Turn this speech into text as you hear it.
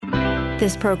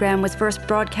This program was first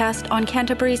broadcast on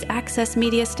Canterbury's access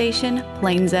media station,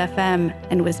 Plains FM,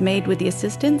 and was made with the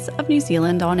assistance of New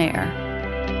Zealand On Air.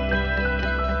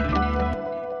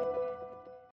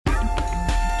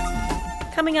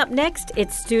 Coming up next,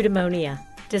 it's STeudaemonia,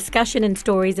 discussion and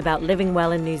stories about living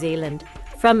well in New Zealand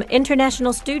from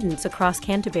international students across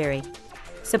Canterbury,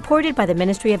 supported by the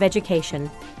Ministry of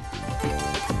Education.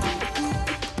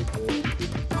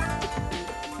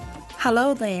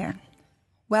 Hello there.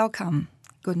 Welcome.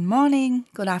 Good morning,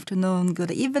 good afternoon,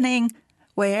 good evening,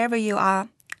 wherever you are.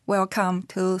 Welcome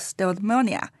to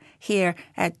STeudaemonia here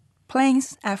at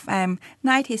Plains FM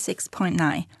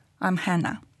 96.9. I'm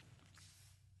Hannah.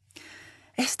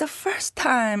 It's the first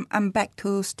time I'm back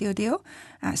to studio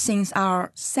since our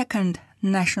second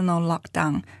national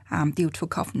lockdown due to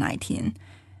COVID-19.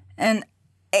 And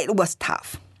it was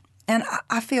tough. And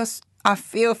I feel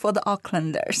for the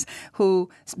Aucklanders who've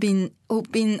been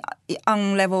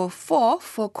on level 4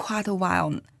 for quite a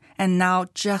while and now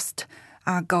just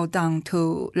go down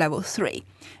to level 3.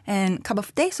 And a couple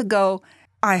of days ago,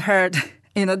 I heard,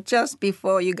 just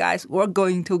before you guys were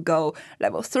going to go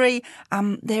level 3,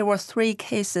 there were 3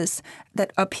 cases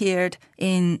that appeared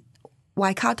in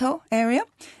Waikato area.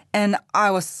 And I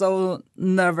was so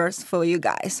nervous for you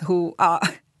guys who are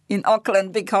in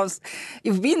Auckland because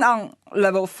you've been on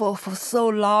level 4 for so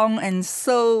long and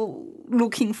so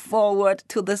looking forward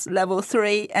to this level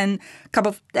 3. And a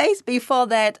couple of days before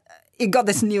that, you got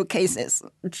these new cases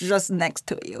just next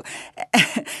to you.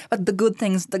 But the good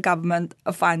thing is the government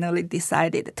finally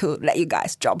decided to let you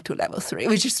guys drop to level 3,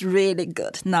 which is really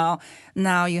good. Now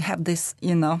you have this,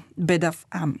 bit of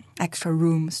extra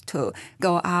rooms to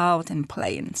go out and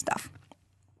play and stuff.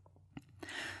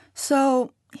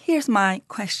 So here's my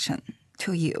question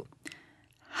to you.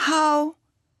 How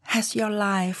has your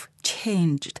life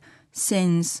changed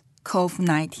since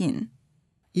COVID-19?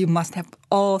 You must have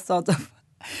all sorts of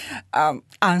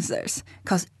answers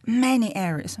because many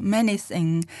areas, many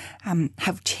things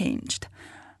have changed.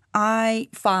 I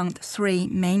found 3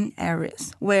 main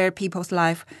areas where people's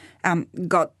life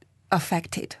got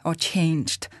affected or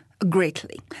changed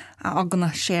greatly. I'm going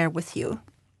to share with you.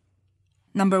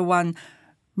 Number 1,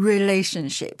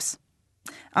 relationships.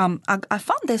 I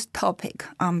found this topic,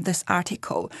 this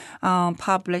article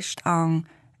published on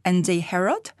NZ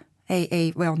Herald,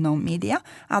 a well-known media.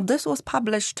 This was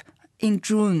published in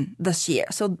June this year,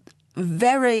 so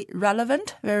very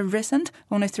relevant, very recent,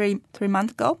 only three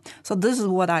months ago. So this is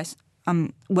what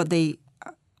they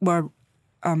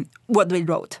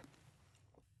wrote.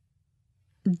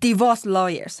 Divorce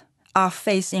lawyers are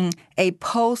facing a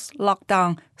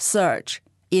post-lockdown surge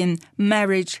in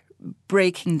marriage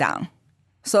breaking down.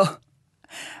 So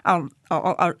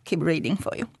I'll keep reading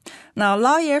for you. Now,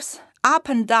 lawyers up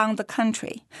and down the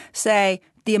country say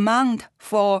the amount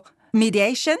for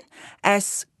mediation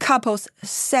as couples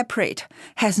separate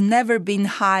has never been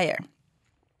higher.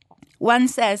 One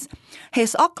says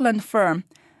his Auckland firm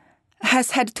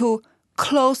has had to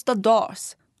close the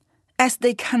doors as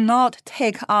they cannot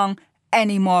take on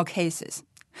any more cases.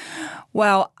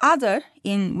 While other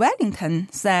in Wellington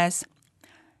says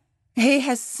he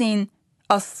has seen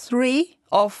a 3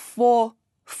 or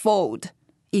 4-fold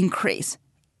increase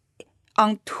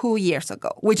on 2 years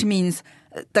ago, which means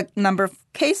the number of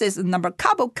cases, the number of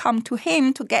couples come to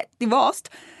him to get divorced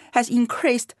has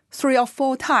increased 3 or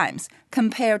 4 times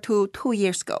compared to 2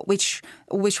 years ago, which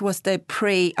was the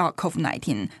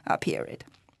pre-COVID-19 period.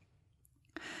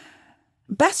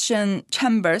 Bastian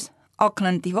Chambers,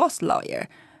 Auckland divorce lawyer,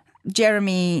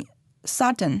 Jeremy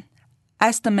Sutton,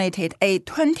 estimated a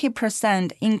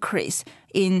 20% increase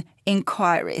in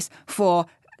inquiries for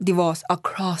divorce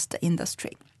across the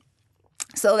industry.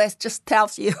 So that just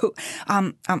tells you,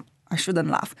 I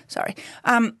shouldn't laugh, sorry.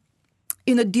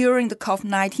 During the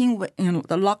COVID-19,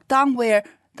 the lockdown where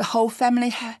the whole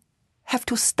family have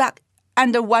to stuck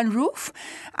under one roof,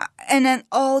 and then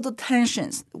all the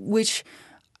tensions which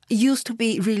used to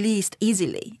be released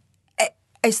easily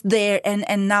is there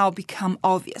and now become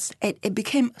obvious. It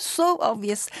became so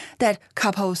obvious that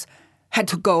couples had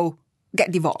to go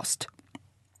get divorced.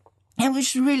 And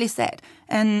which is really sad.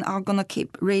 And I'm going to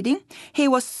keep reading. He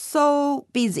was so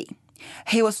busy.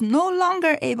 He was no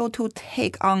longer able to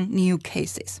take on new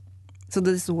cases. So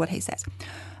this is what he says.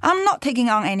 I'm not taking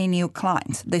on any new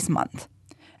clients this month.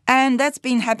 And that's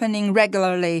been happening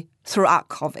regularly throughout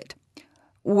COVID.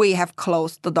 We have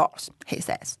closed the doors, he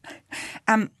says.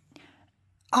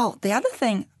 The other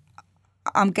thing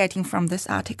I'm getting from this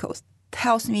article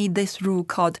tells me this rule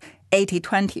called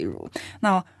 80-20 rule.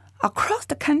 Now, across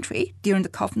the country during the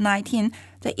COVID-19,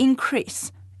 the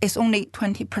increase is only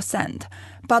 20%.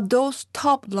 But those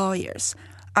top lawyers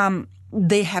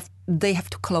they have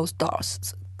to close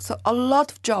doors. So a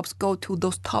lot of jobs go to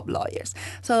those top lawyers.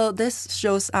 So this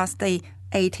shows us the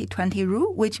 80-20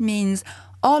 rule, which means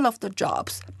all of the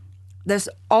jobs, there's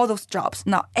all those jobs.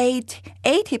 Now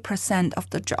 80% of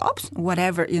the jobs,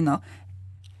 whatever,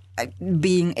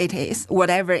 being it is,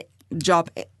 whatever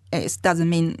job it is, doesn't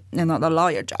mean, the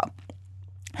lawyer job,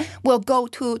 will go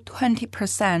to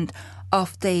 20%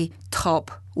 of the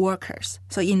top workers.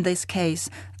 So in this case,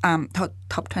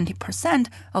 top 20%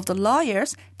 of the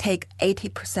lawyers take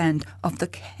 80% of the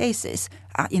cases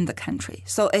in the country.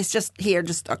 So it's just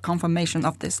a confirmation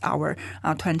of this, our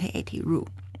 20-80 rule.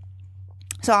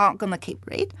 So I'm going to keep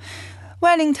read.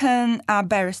 Wellington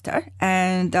barrister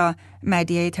and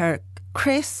mediator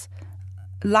Chris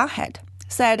Lahed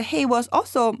said he was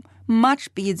also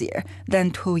much busier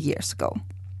than 2 years ago.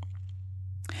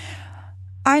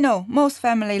 I know most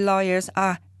family lawyers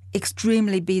are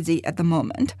extremely busy at the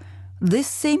moment. There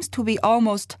seems to be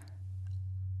almost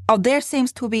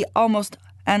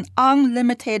an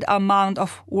unlimited amount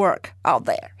of work out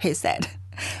there, he said.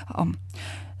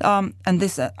 And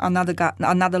this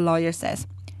another lawyer says,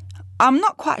 I'm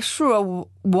not quite sure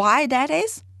why that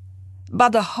is,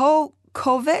 but the whole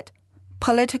COVID,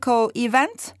 political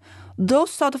events, those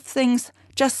sort of things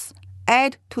just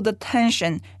add to the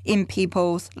tension in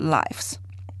people's lives.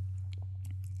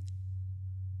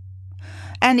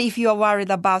 And if you are worried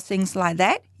about things like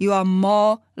that, you are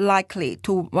more likely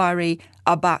to worry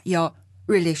about your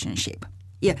relationship.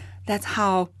 Yeah, that's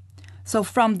how. So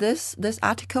from this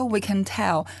article, we can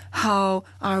tell how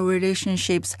our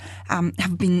relationships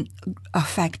have been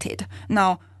affected.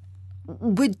 Now,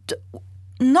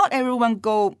 not everyone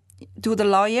go to the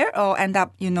lawyer or end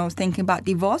up, thinking about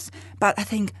divorce. But I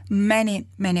think many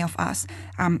of us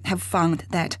have found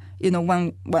that,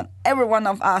 when every one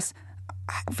of us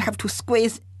have to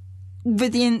squeeze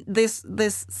within this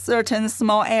certain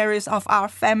small areas of our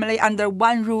family under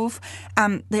one roof,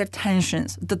 the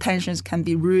tensions can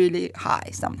be really high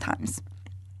sometimes.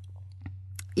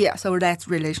 Yeah, so that's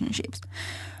relationships.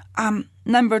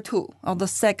 Number 2, or the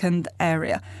second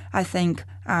area, I think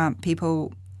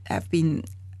people have been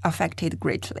affected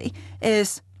greatly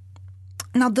is,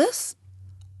 now this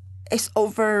is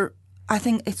I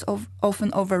think it's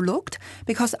often overlooked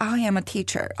because I am a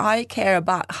teacher. I care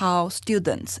about how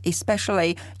students,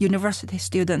 especially university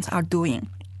students, are doing.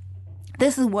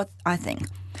 This is what I think.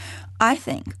 I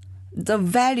think the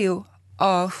value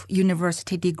of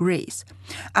university degrees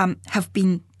have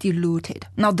been diluted.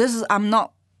 Now, I'm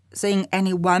not saying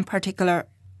any one particular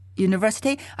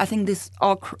university. I think this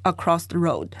all across the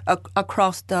road,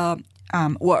 across the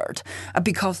world,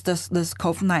 because this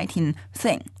COVID-19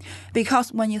 thing.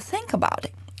 Because when you think about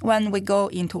it, when we go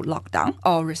into lockdown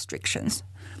or restrictions,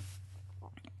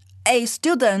 a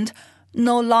student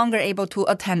no longer able to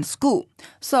attend school.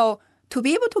 So to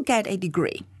be able to get a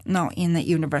degree now in a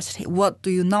university, what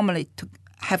do you normally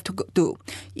have to do?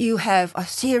 You have a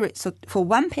series. So for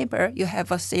one paper, you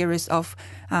have a series of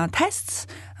tests,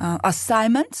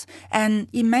 assignments, and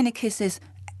in many cases,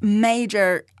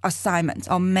 major assignments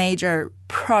or major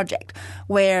project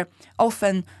where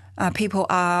often people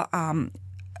are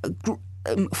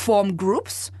form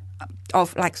groups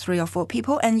of like 3 or 4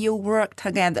 people, and you work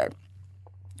together.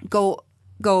 Go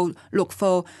look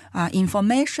for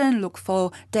information, look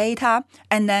for data,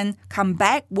 and then come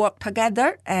back, work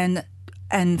together, and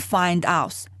find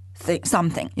out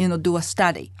something, do a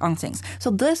study on things.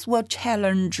 So this will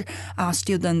challenge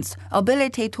students'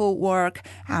 ability to work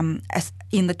as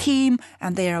in the team,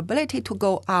 and their ability to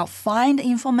go out, find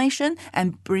information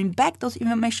and bring back those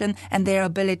information, and their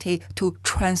ability to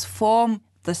transform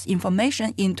this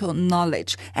information into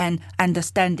knowledge and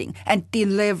understanding and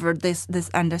deliver this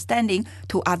understanding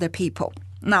to other people.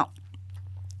 Now,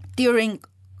 during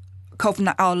COVID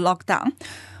or lockdown,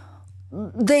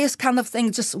 this kind of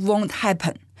thing just won't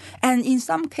happen. And in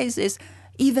some cases,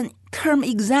 even term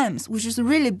exams, which is a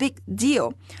really big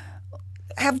deal,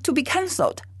 have to be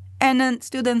cancelled. And then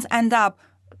students end up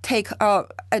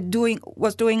doing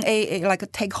a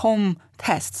take-home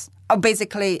tests, or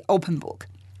basically open book.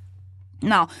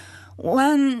 Now,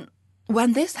 when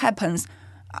this happens,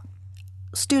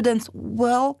 students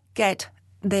will get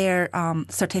their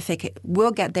certificate, will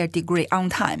get their degree on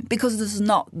time, because this is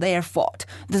not their fault.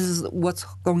 This is what's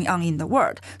going on in the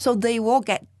world. So they will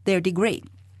get their degree.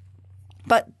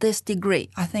 But this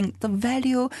degree, I think the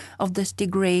value of this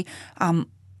degree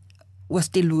was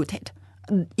diluted.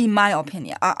 In my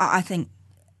opinion, I think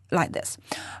like this.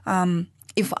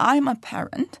 If I'm a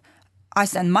parent, I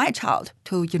send my child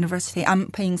to university.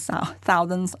 I'm paying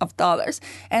thousands of dollars.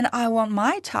 And I want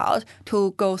my child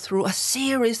to go through a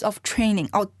series of training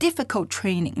or difficult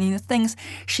training, things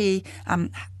she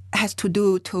has to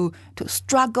do to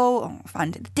struggle or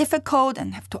find it difficult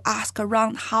and have to ask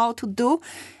around how to do.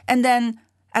 And then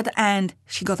at the end,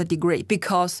 she got a degree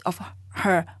because of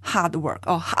her hard work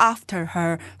or after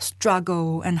her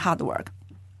struggle and hard work.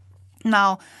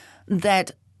 Now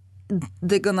that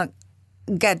they're going to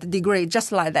get the degree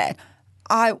just like that,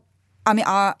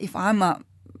 if I'm a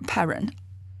parent,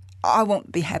 I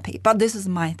won't be happy. But this is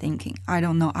my thinking. I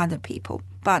don't know other people.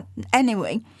 But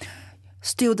anyway,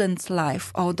 students'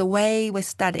 life or the way we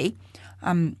study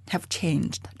have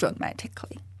changed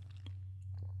dramatically.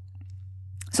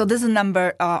 So this is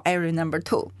area number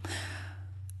 2.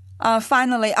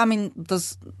 Finally,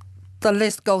 the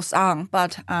list goes on,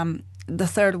 but the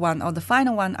third one or the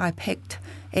final one I picked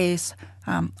is,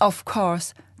 of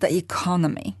course, the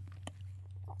economy.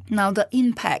 Now, the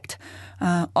impact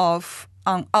of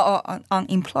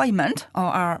unemployment or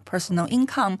our personal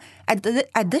income at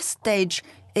this stage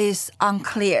is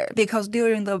unclear, because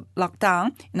during the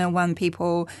lockdown, when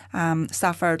people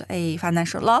suffered a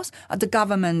financial loss, the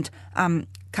government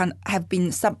can have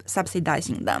been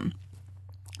subsidizing them.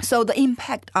 So the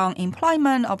impact on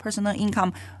employment or personal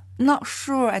income, not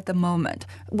sure at the moment.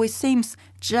 Which seems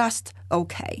just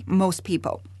okay, most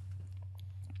people.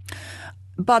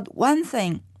 But one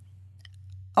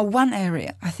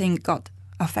area I think got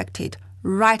affected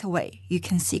right away, you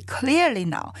can see clearly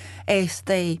now, is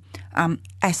the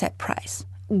asset price,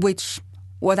 which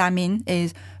what I mean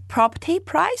is property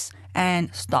price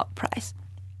and stock price.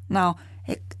 Now,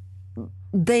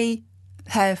 they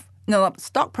have,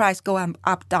 stock price go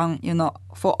up, down,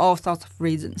 for all sorts of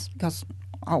reasons, because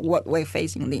of what we're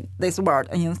facing in this world,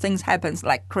 and things happen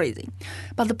like crazy.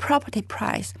 But the property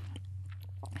price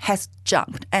has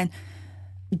jumped, and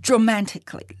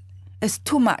dramatically. It's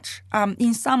too much.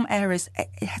 In some areas,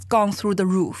 it has gone through the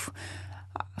roof.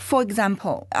 For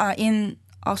example, in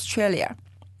Australia,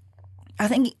 I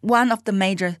think one of the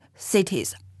major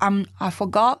cities, I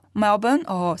forgot, Melbourne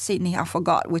or Sydney, I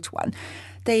forgot which one,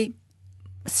 the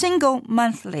single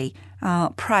monthly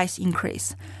price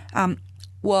increase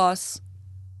was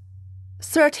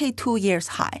 32 years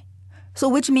high. So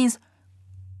which means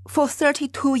for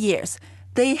 32 years,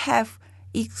 they have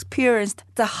experienced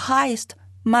the highest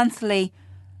monthly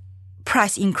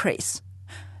price increase.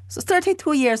 So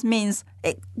 32 years means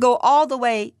it go all the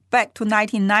way back to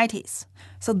 1990s.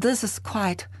 So this is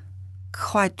quite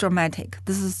dramatic.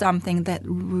 This is something that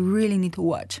we really need to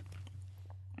watch.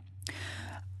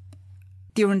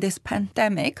 During this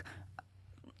pandemic,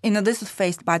 this is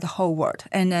faced by the whole world,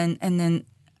 and then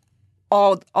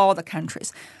all the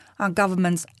countries,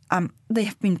 governments, they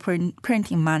have been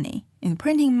printing money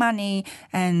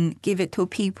and give it to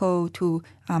people to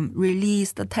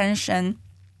release the tension.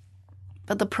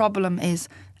 But the problem is,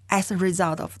 as a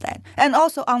result of that, and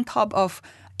also on top of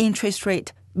interest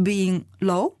rate being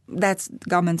low, that's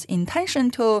government's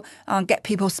intention to get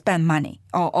people spend money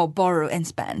or borrow and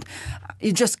spend.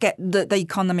 You just get the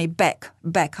economy back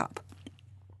up.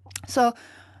 So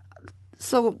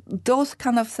those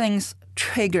kind of things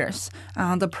triggers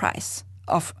the price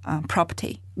of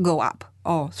property go up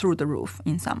or through the roof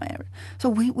in some area. So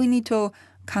we need to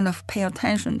kind of pay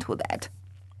attention to that.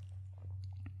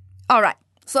 All right.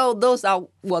 So those are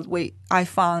what I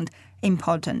found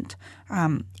important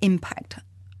impact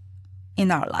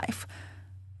in our life.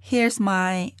 Here's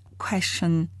my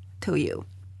question to you.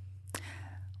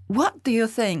 What do you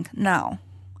think now,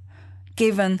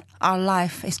 given our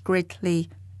life is greatly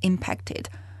impacted?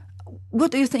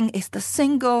 What do you think is the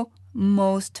single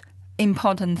most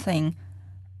important thing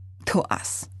to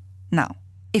us now?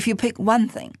 If you pick one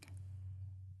thing,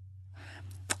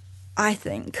 I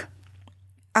think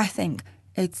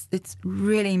it's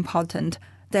really important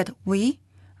that we,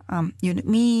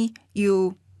 me,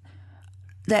 you,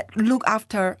 that look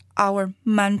after our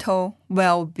mental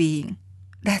well-being.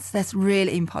 That's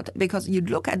really important, because you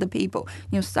look at the people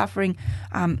suffering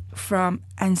from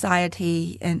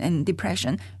anxiety and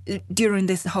depression during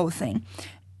this whole thing,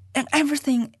 and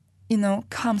everything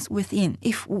comes within.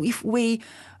 If we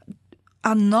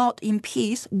are not in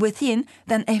peace within,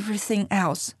 then everything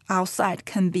else outside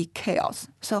can be chaos.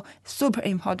 So super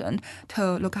important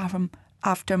to look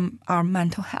after our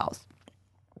mental health.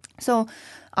 So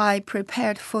I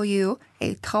prepared for you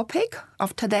a topic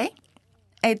of today.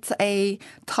 It's a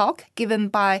talk given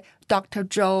by Dr.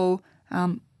 Joe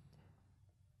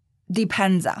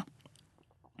Dispenza.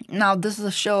 Now, this is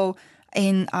a show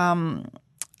in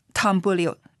Tom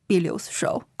Bullion Bilio's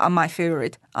show, my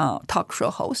favorite talk show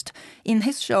host. In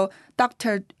his show,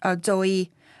 Dr.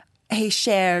 Zoe, he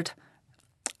shared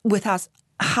with us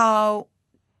how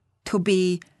to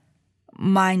be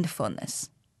mindfulness,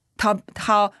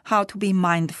 how to be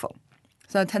mindful.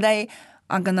 So today,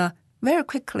 I'm going to very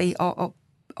quickly or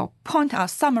point out,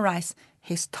 summarize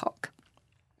his talk.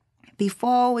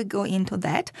 Before we go into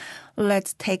that,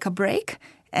 let's take a break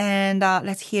and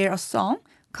let's hear a song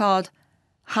called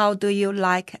How Do You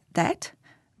Like That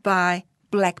by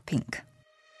Blackpink.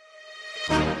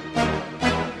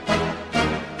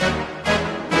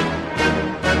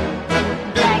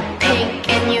 Blackpink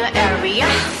in your area.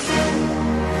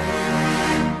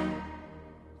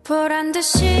 보란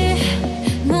듯이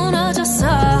무너졌어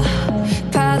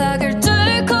바닥을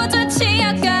뚫고 저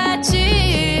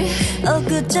치아까지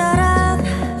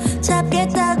엊그처럼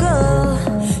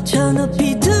잡겠다고 저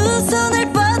높이 두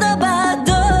손을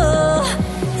뻗어봐도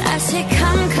다시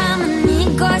캄캄한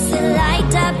이곳에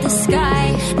light up the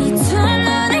sky 네 두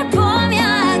눈을 보며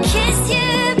I kiss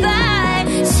you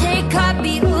bye 실컷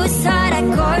비웃어라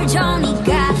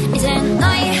꼴좋으니까 이젠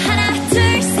너희 하나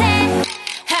둘 셋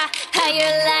How you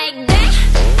like that?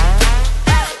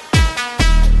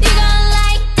 You gon'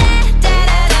 like that?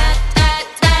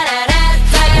 Da-da-da-da-da-da-da.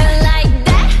 How you like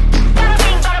that?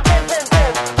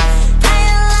 How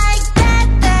you like that?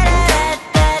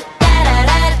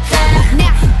 Da-da-da-da-da-da-da.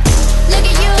 Now, look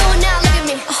at you, now look at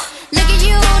me. Look at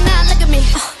you, now look at me.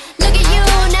 Look at you,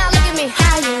 now look at me.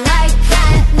 How you like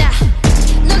that? Now,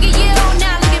 look at you,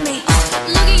 now look at me.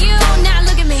 Look at you, now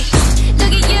look at me.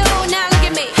 Look at you, now look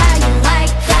at me. How you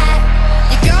like that?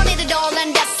 Your girl need it all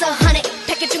and that's 100.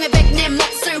 팩 중에 100 내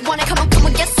몫을 원해. Come on,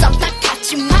 get some. 난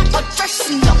같지만 어쩔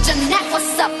순 없잖아.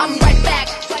 What's up? I'm right back.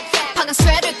 방금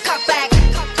sweater cock back.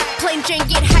 Plain Jane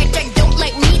get hijacked. Don't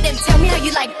like me, then tell me how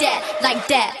you like that. Like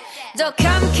that. 더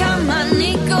캄캄한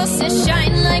이곳에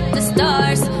shine like the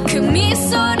stars. 그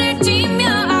미소를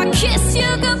띠며 I kiss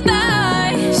you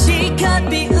goodbye. 실컷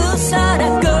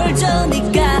비웃어라 꼴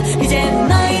좋으니까 이제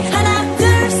너희 하나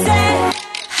둘 셋.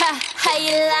 How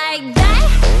you like that?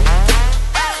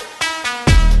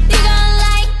 You gon'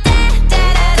 like that?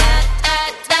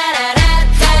 Da-da-da-da-da-da-da.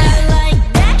 How you like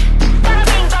that?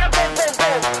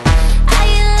 How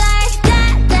you like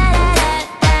that?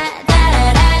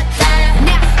 Da-da-da-da-da-da-da.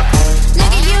 Now,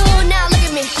 look at you, now look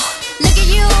at me. Look at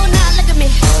you, now look at me.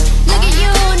 Look at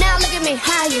you, now look at me.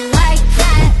 How you like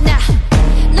that? Now,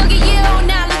 look at you,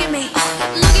 now look at me.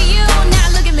 Look at you, now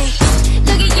look at me.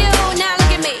 Look at you, now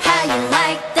look at me. How you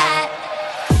like that?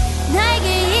 나에게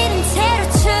이른 채로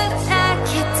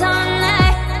추락했던 날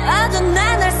어두운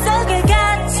하늘 속에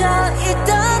갇혀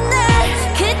있던 날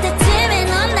그때쯤에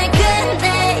넌 날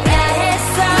끝내야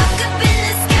했어 Look up in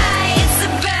the sky, it's a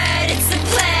bird, it's a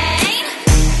plane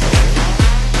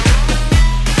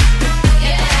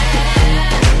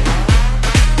Yeah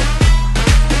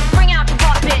Bring out the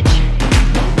butt, bitch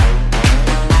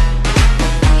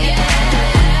Yeah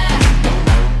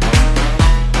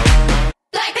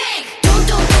Blackpink! Dum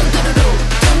dum dum dum dum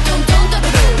dum dum dum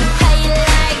dum. How you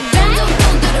like that? Dum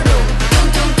dum dum dum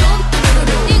dum dum dum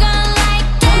dum. You gon' like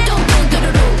that? Dum dum dum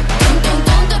dum dum dum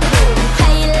dum dum.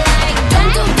 How you like that? Dum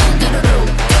dum dum dum dum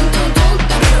dum dum.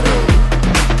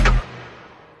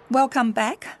 Welcome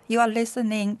back. You are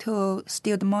listening to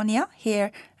STeudaemonia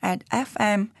here at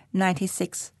FM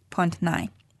 96.9.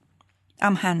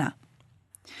 I'm Hannah.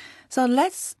 So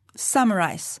let's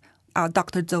summarize our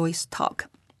Dr. Zoe's talk.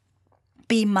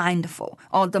 Be mindful,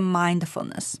 or the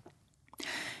mindfulness.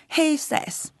 He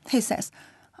says,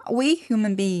 we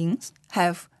human beings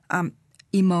have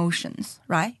emotions,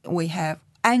 right? We have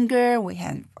anger, we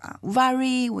have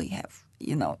worry, we have,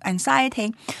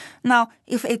 anxiety. Now,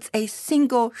 if it's a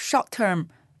single short-term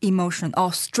emotion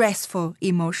or stressful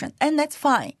emotion, and that's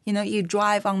fine. You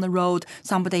drive on the road,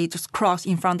 somebody just crossed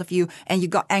in front of you, and you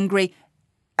got angry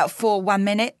for 1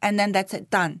 minute, and then that's it,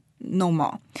 done, no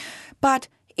more. But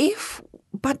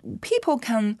people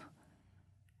can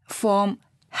form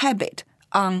habit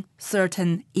on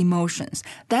certain emotions.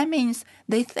 That means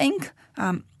they think,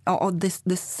 or this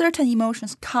certain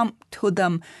emotions come to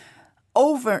them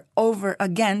over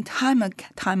again, time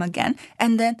again,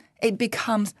 and then it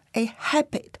becomes a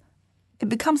habit. It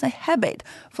becomes a habit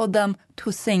for them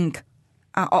to think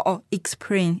or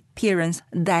experience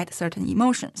that certain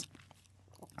emotions.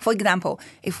 For example,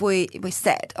 if we're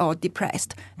sad or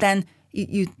depressed, then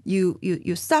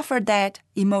you suffer that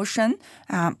emotion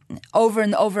over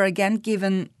and over again,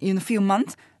 given in a few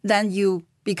months, then you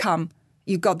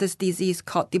got this disease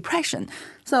called depression.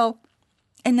 So,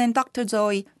 and then Dr.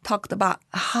 Zoe talked about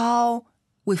how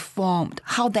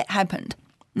that happened.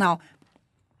 Now,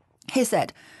 he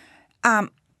said,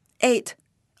 it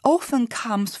often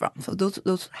comes from, so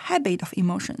those habit of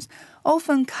emotions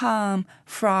often come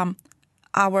from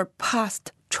our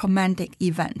past traumatic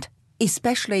event,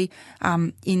 especially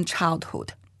in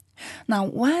childhood. Now,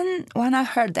 when I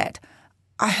heard that,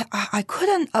 I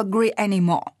couldn't agree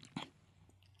anymore,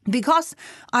 because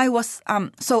I was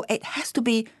so it has to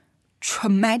be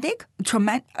dramatic,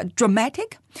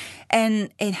 and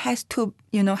it has to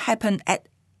happen at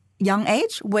young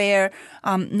age, where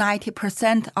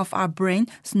 90% of our brain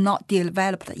is not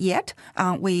developed yet.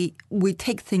 We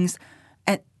take things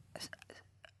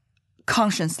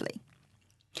consciously,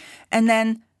 and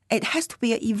then it has to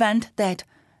be an event that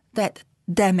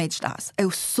damaged us. It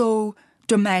was so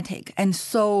dramatic and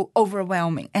so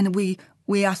overwhelming, and we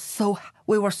were so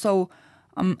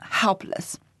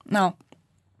helpless. Now,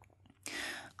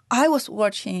 I was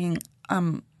watching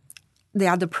the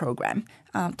other program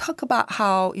talk about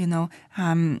how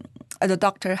the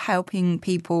doctor helping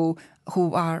people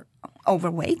who are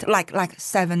overweight, like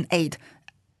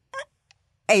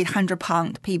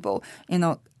 800-pound people,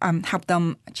 help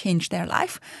them change their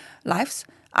lives.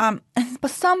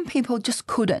 But some people just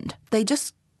couldn't. They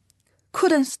just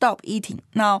couldn't stop eating.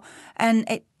 Now, and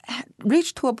it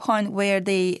reached to a point where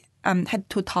they had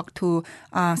to talk to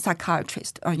a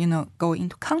psychiatrist or, go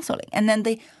into counseling. And then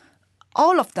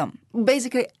all of them,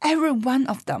 basically every one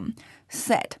of them,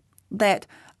 said that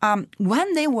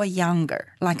when they were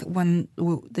younger, like when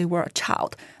they were a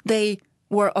child, they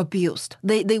were abused.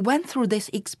 They went through this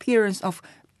experience of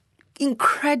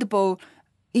incredibly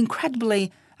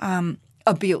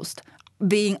abused,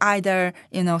 being either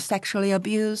sexually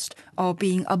abused or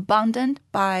being abandoned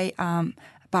by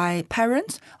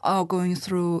parents, or going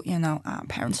through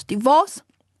parents' divorce.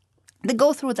 They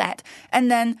go through that, and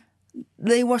then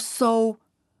they were so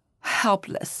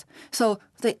helpless. So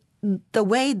the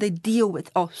way they deal with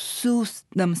or soothe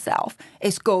themselves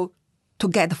is go to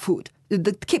get the food.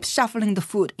 They keep shuffling the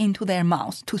food into their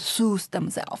mouths to soothe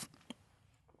themselves.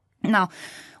 Now,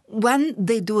 when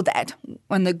they do that,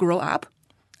 when they grow up,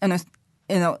 and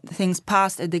things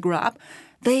pass as they grow up,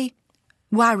 they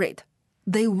worried.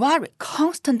 They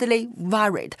constantly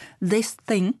worried this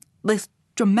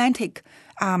dramatic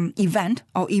event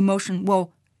or emotion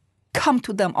will come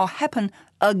to them or happen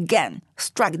again,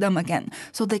 strike them again.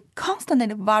 So they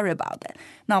constantly worry about that.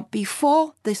 Now,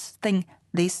 before this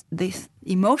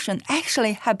emotion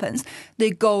actually happens, they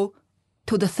go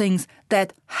to the things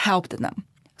that helped them,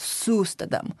 soothed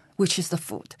them, which is the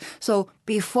food. So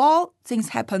before things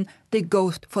happen, they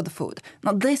go for the food.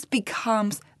 Now, this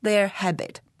becomes their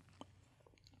habit.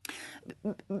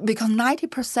 Because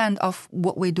 90% of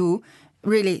what we do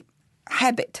really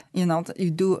habit, you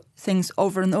do things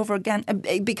over and over again,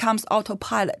 it becomes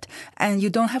autopilot, and you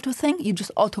don't have to think, you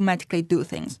just automatically do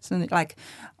things. So like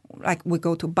we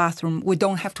go to bathroom, we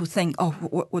don't have to think, oh,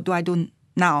 what do I do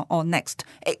now or next?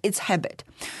 It's habit.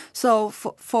 So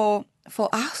for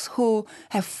us who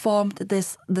have formed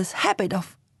this habit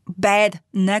of bad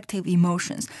negative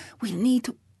emotions, we need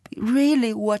to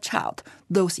really watch out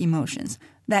those emotions.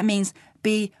 That means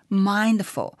be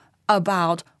mindful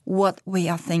about what we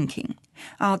are thinking.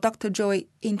 Dr. Joy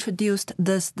introduced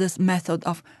this method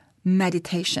of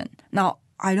meditation. Now,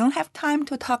 I don't have time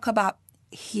to talk about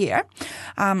here,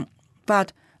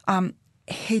 but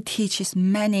he teaches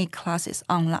many classes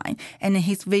online, and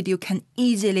his video can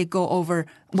easily go over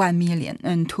 1 million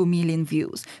and 2 million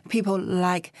views. People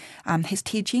like his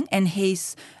teaching and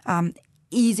his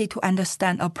easy to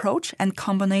understand approach and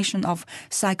combination of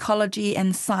psychology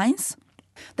and science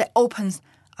that opens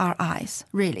our eyes,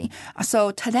 really.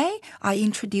 So today I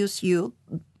introduce you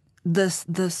this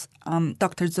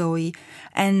Dr. Zoe,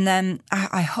 and then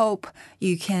I hope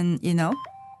you can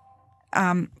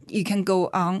you can go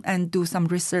on and do some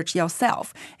research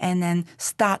yourself, and then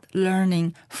start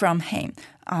learning from him,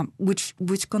 which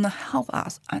gonna help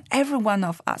us, every one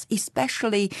of us,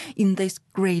 especially in this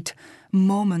great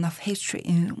moment of history,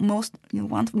 in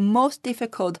one of the most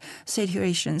difficult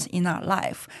situations in our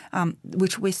life,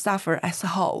 which we suffer as a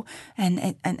whole,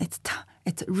 and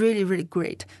it's really, really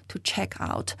great to check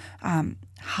out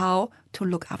how to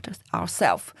look after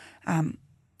ourselves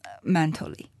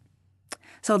mentally.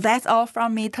 So that's all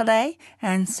from me today,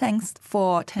 and thanks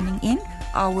for tuning in.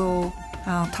 I will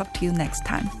talk to you next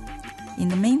time. In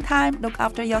the meantime, look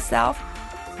after yourself.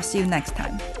 I'll see you next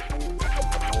time.